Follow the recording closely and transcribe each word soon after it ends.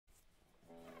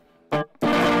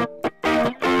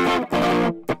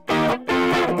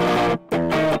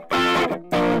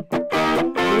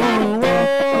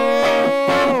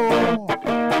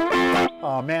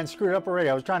screwed it up already.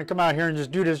 I was trying to come out here and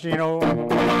just do this, you know. Come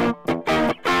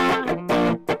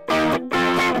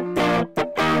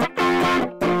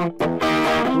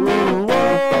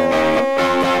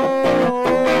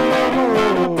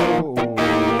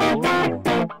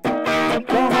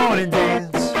on and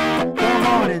dance. Come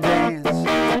on and dance.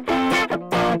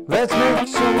 Let's make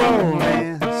some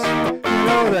romance. You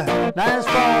know the night is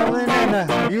falling and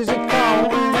the music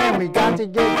calling, and we got to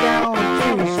get down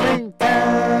to swing town.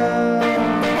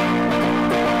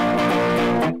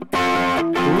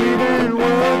 We've been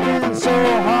working so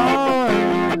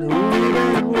hard. We've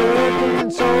been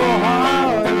working so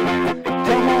hard.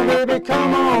 Come on, baby,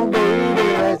 come on,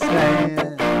 baby, let's dance.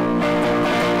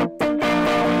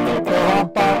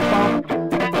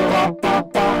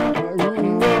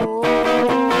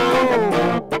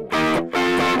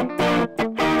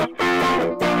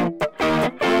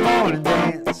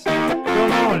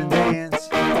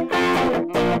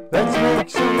 Let's make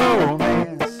some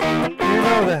romance. You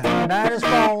know the night is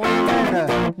falling and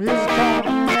the music's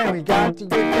calling, and we got to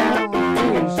get down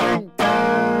to swing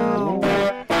town.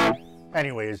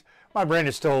 Anyways, my brain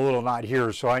is still a little not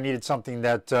here, so I needed something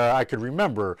that I could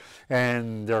remember.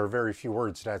 And there are very few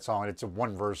words to that song. It's a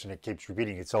one verse and it keeps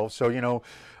repeating itself. So, you know,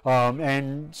 you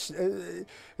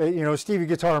know, Stevie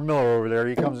Guitar Miller over there,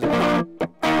 he comes in.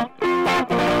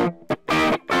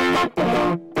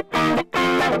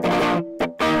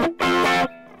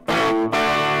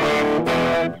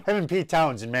 Him and Pete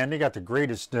Townsend, man, they got the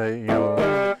greatest, you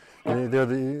know, they're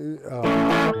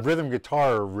the rhythm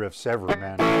guitar riffs ever,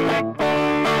 man.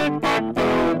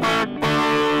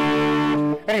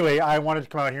 Anyway, I wanted to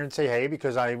come out here and say hey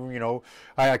because I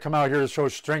come out here to show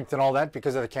strength and all that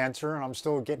because of the cancer, and I'm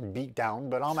still getting beat down,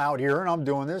 but I'm out here and I'm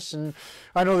doing this, and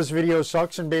I know this video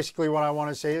sucks, and basically what I want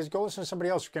to say is go listen to somebody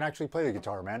else who can actually play the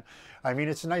guitar, man. I mean,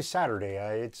 it's a nice Saturday.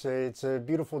 It's a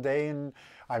beautiful day, and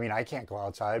I mean, I can't go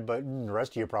outside, but the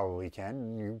rest of you probably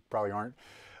can. You probably aren't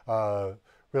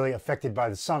really affected by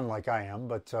the sun like I am,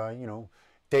 but you know,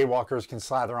 day walkers can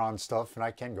slather on stuff, and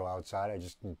I can go outside.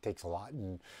 It takes a lot,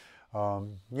 and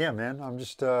yeah, man, I'm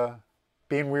just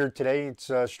being weird today. It's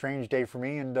a strange day for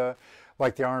me, and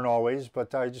like they aren't always,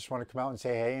 but I just want to come out and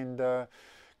say hey, and go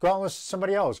out and listen to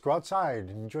somebody else. Go outside,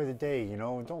 enjoy the day, you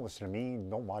know. Don't listen to me,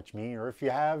 don't watch me, or if you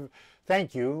have,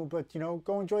 thank you, but you know,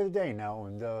 go enjoy the day now.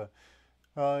 And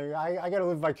I got to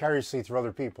live vicariously through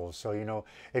other people, so you know,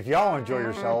 if y'all enjoy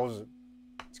yourselves,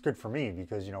 it's good for me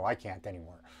because you know I can't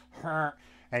anymore.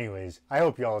 Anyways, I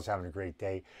hope y'all is having a great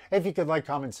day. If you could like,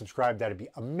 comment, subscribe, that'd be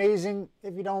amazing.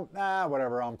 If you don't,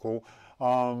 whatever, I'm cool.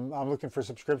 I'm looking for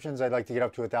subscriptions. I'd like to get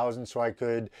up to 1,000 so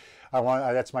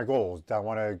that's my goal. I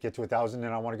want to get to 1,000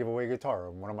 and I want to give away a guitar,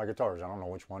 one of my guitars. I don't know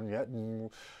which one yet. And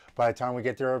by the time we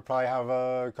get there, I'll probably have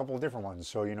a couple of different ones.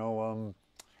 So, you know,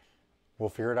 we'll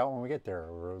figure it out when we get there,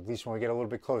 or at least when we get a little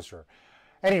bit closer.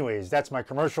 Anyways, that's my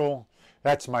commercial.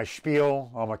 That's my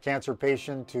spiel. I'm a cancer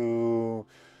patient who...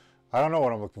 I don't know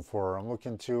what I'm looking for. I'm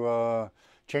looking to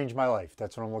change my life.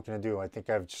 That's what I'm looking to do. I think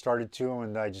I've started to,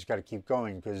 and I just got to keep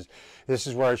going because this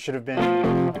is where I should have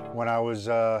been when I was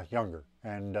younger,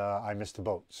 and I missed the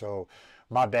boat. So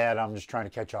my bad. I'm just trying to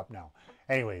catch up now.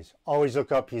 Anyways, always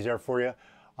look up. He's there for you.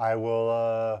 I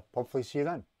will hopefully see you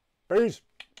then. Peace.